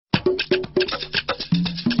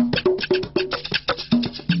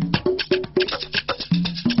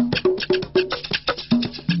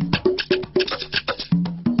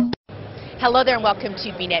Hello there and welcome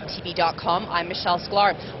to BNetTV.com. I'm Michelle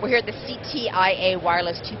Sklar. We're here at the CTIA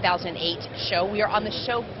Wireless 2008 show. We are on the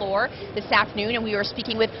show floor this afternoon and we are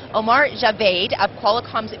speaking with Omar Javaid of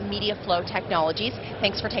Qualcomm's MediaFlo Technologies.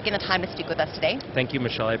 Thanks for taking the time to speak with us today. Thank you,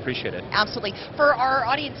 Michelle. I appreciate it. Absolutely. For our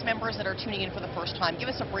audience members that are tuning in for the first time, give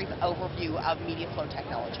us a brief overview of MediaFlo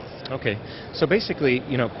Technologies. Okay. So basically,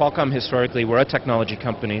 Qualcomm historically, we're a technology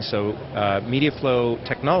company, so MediaFlo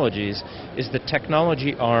Technologies is the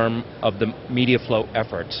technology arm of the MediaFlo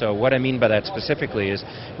effort. So what I mean by that specifically is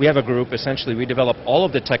we have a group, essentially we develop all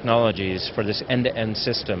of the technologies for this end-to-end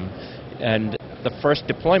system, and the first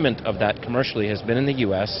deployment of that commercially has been in the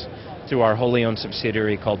US through our wholly owned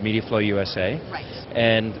subsidiary called MediaFlo USA. Right.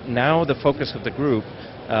 And now the focus of the group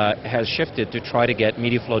has shifted to try to get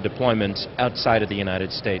MediaFlo deployments outside of the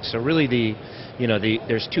United States. So really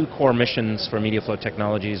there's two core missions for MediaFlo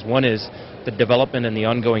Technologies. One is the development and the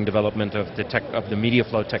ongoing development of the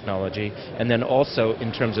MediaFlo technology, and then also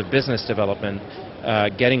in terms of business development,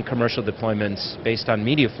 getting commercial deployments based on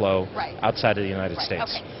MediaFlo outside of the United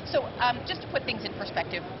States. Okay. So just to put things in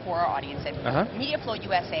perspective for our audience, MediaFlo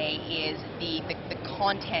USA is the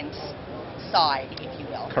content side, if you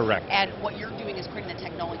will. Correct. And what you're doing is creating the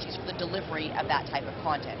technologies for the delivery of that type of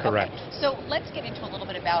content. Correct. Okay. So let's get into a little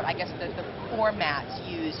bit about, I guess, the formats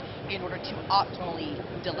used in order to optimally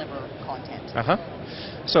deliver content.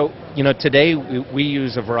 So, today we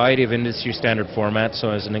use a variety of industry standard formats. So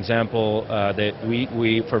as an example,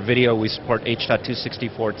 for video, we support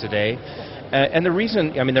H.264 today. And the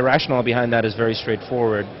reason, the rationale behind that is very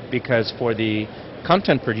straightforward, because for the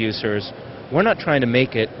content producers, we're not trying to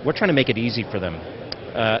make it, we're trying to make it easy for them,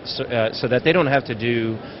 so that they don't have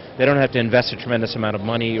to invest a tremendous amount of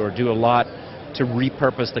money or do a lot to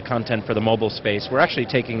repurpose the content for the mobile space. We're actually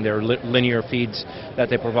taking their linear feeds that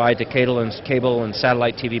they provide to cable and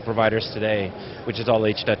satellite TV providers today, which is all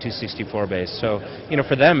H.264 based. So,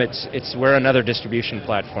 for them, we're another distribution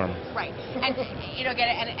platform. Right. And again,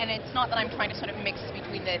 and it's not that I'm trying to sort of mix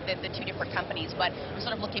between the two different companies, but I'm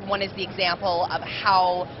sort of looking. One is the example of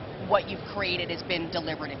how what you've created has been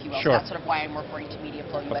delivered, if you will. Sure. So that's sort of why I'm referring to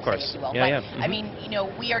MediaFlo USA, of course. if you will. Yeah, but,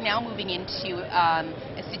 we are now moving into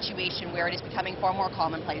a situation where it is becoming far more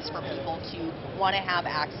commonplace for people to want to have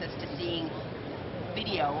access to seeing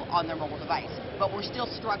video on their mobile device, but we're still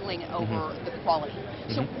struggling over the quality.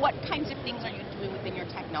 So what kinds of things are you doing within your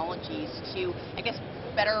technologies to, I guess,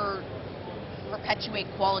 better perpetuate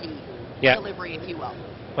quality delivery, if you will?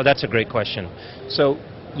 Well, that's a great question. So,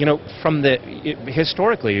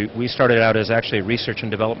 historically, we started out as actually a research and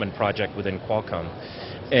development project within Qualcomm.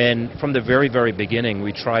 And from the very, very beginning,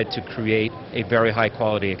 we tried to create a very high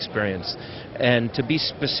quality experience. And to be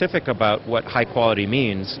specific about what high quality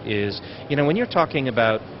means is, when you're talking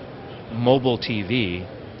about mobile TV,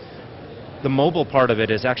 the mobile part of it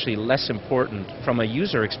is actually less important from a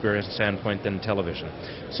user experience standpoint than television.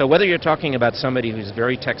 So whether you're talking about somebody who's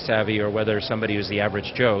very tech savvy or whether somebody who's the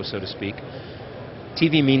average Joe, so to speak,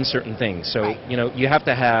 TV means certain things. So, you have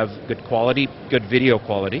to have good quality, good video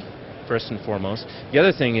quality, first and foremost. The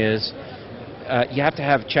other thing is you have to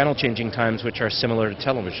have channel changing times which are similar to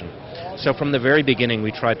television. So from the very beginning,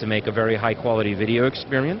 we tried to make a very high quality video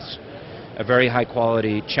experience, a very high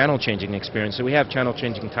quality channel changing experience. So we have channel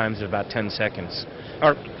changing times of about 10 seconds.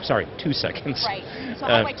 Or, sorry, 2 seconds. Right. So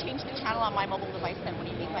how do I change the channel on my mobile device then? What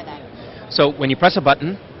do you mean by that? So when you press a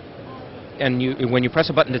button, and when you press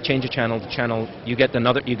a button to change a channel, you get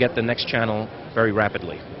the next channel very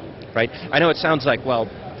rapidly, right? I know it sounds like, well,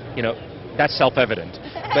 that's self-evident,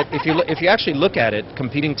 but if you actually look at it,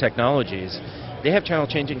 competing technologies, they have channel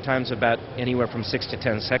changing times about anywhere from 6 to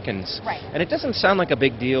 10 seconds, and it doesn't sound like a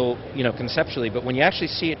big deal, conceptually, but when you actually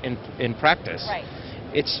see it in practice,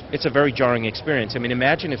 it's a very jarring experience.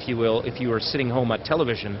 Imagine, if you will, if you were sitting home at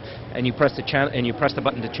television and you press the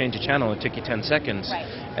button to change a channel, it took you 10 seconds.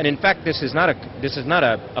 And in fact, this is not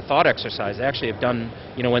a thought exercise. They actually have done,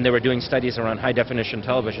 when they were doing studies around high definition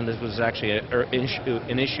television, this was actually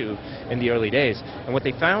an issue in the early days. And what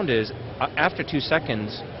they found is, after 2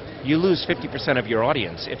 seconds, you lose 50% of your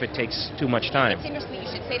audience if it takes too much time. It's interesting you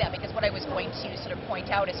should say that, because what I was going to sort of point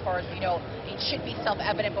out as far as, it should be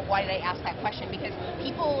self-evident, but why did I ask that question? Because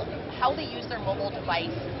people, how they use their mobile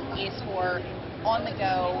device is for on the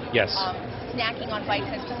go, snacking on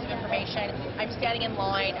bite-sensitive information. I'm standing in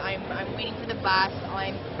line, I'm waiting for the bus,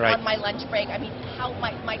 I'm on my lunch break. How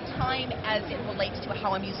my time as it relates to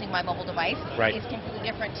how I'm using my mobile device is completely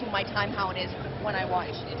different to my time how it is when I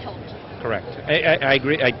watch television. Correct. I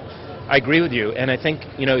agree. I agree with you, and I think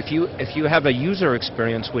if you have a user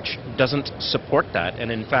experience which doesn't support that,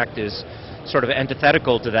 and in fact is sort of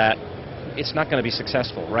antithetical to that, it's not going to be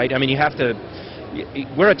successful, right? I mean, you have to.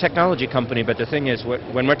 We're a technology company, but the thing is,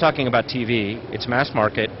 when we're talking about TV, it's mass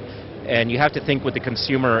market, and you have to think with the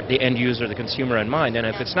consumer, the end user, the consumer in mind. And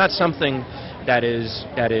if it's not something that is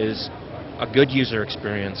a good user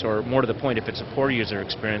experience, or more to the point, if it's a poor user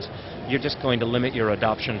experience, you're just going to limit your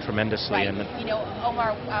adoption tremendously. Right.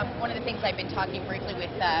 Omar, one of the things I've been talking briefly with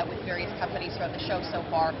various companies throughout the show so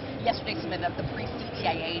far, yesterday some of the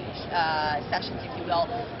pre-CTIA sessions, if you will,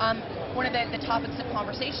 one of the topics of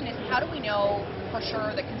conversation is how do we know for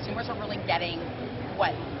sure that consumers are really getting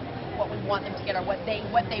what we want them to get, or what they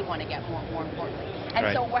want to get, more importantly. And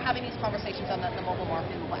right. so we're having these conversations on the mobile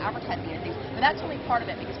marketing, mobile advertising and things, but that's only part of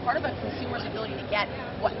it, because part of a consumer's ability to get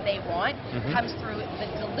what they want comes through the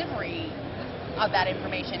delivery of that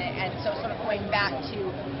information. And so sort of going back to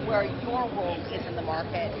where your role is in the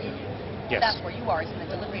market, yes. That's where you are, is in the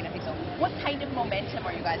delivery and everything. So what kind of momentum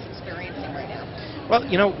are you guys experiencing right now? Well,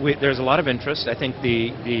 there's a lot of interest. I think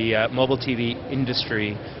the mobile TV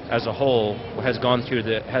industry as a whole has gone through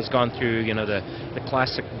the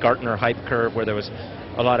classic Gartner hype curve, where there was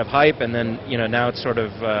a lot of hype, and then now it's sort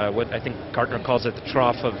of what I think Gartner calls it the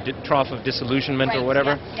trough of disillusionment, right. or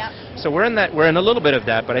whatever. Yep. So we're in a little bit of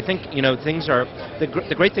that, but I think things are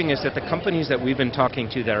the great thing is that the companies that we've been talking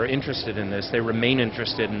to that are interested in this, they remain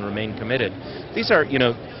interested and remain committed. These are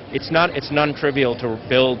it's non-trivial to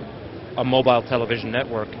build a mobile television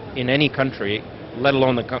network in any country, let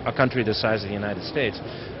alone a country the size of the United States.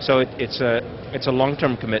 So it's a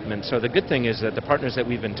long-term commitment. So the good thing is that the partners that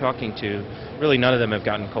we've been talking to, really none of them have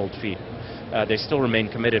gotten cold feet. They still remain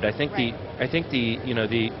committed. I think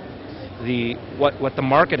what the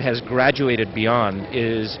market has graduated beyond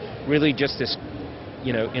is really just this,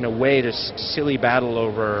 in a way, this silly battle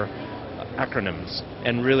over acronyms,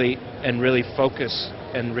 and really focus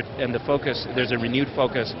and the focus. There's a renewed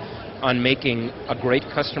focus on making a great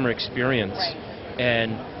customer experience, right.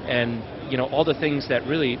 and all the things that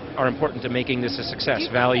really are important to making this a success,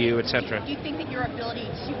 value, etc. Do you think that your ability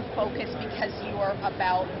to focus because you are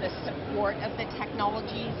about the support of the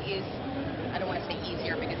technologies is, I don't want to say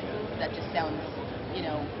easier because that just sounds,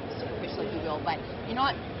 superficial, if you will, but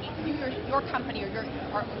your company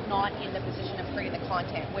are not in the position of creating the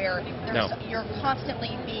content where you're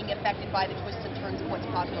constantly being affected by the twists and turns of what's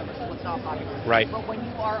popular versus what's not popular. Right. But when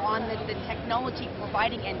you are on the technology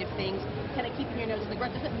providing end of things, kind of keeping your nose in the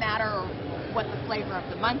ground, doesn't matter what the flavor of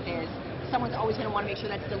the month is, someone's always going to want to make sure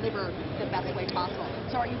that's delivered the best way possible.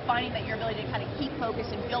 So are you finding that your ability to kind of keep focus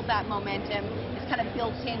and build that momentum is kind of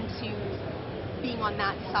built into being on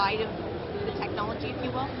that side of the technology, if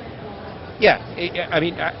you will? Yeah, I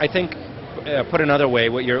mean, I think, put another way,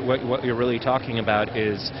 what you're really talking about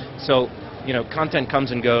is, content comes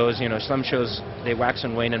and goes. Some shows, they wax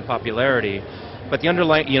and wane in popularity, but the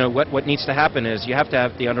underlying, what needs to happen is you have to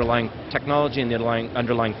have the underlying technology, and the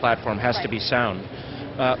underlying platform has to be sound.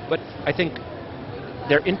 But I think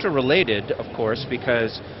they're interrelated, of course,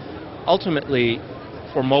 because ultimately,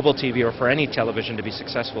 for mobile TV or for any television to be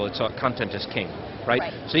successful, content is king,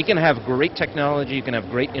 right? So you can have great technology, you can have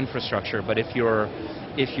great infrastructure, but if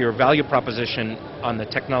your value proposition on the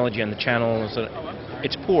technology and the channels,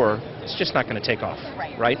 it's poor, it's just not going to take off,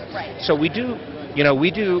 right? So we do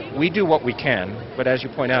what we can, but as you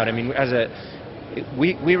point out, I mean,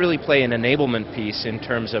 we really play an enablement piece in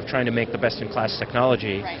terms of trying to make the best-in-class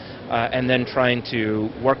technology, and then trying to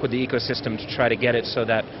work with the ecosystem to try to get it so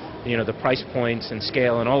that the price points and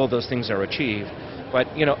scale and all of those things are achieved. But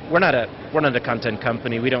we're not a content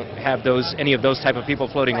company. We don't have any of those type of people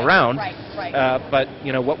floating around. But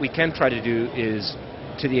what we can try to do is,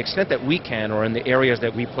 to the extent that we can, or in the areas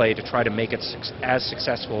that we play, to try to make it as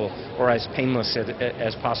successful or as painless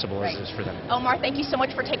as possible as it is for them. Omar, thank you so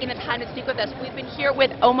much for taking the time to speak with us. We've been here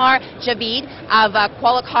with Omar Javaid of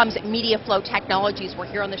Qualcomm's MediaFlo Technologies. We're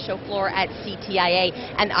here on the show floor at CTIA,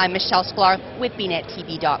 and I'm Michelle Sklar with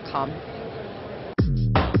BNetTV.com.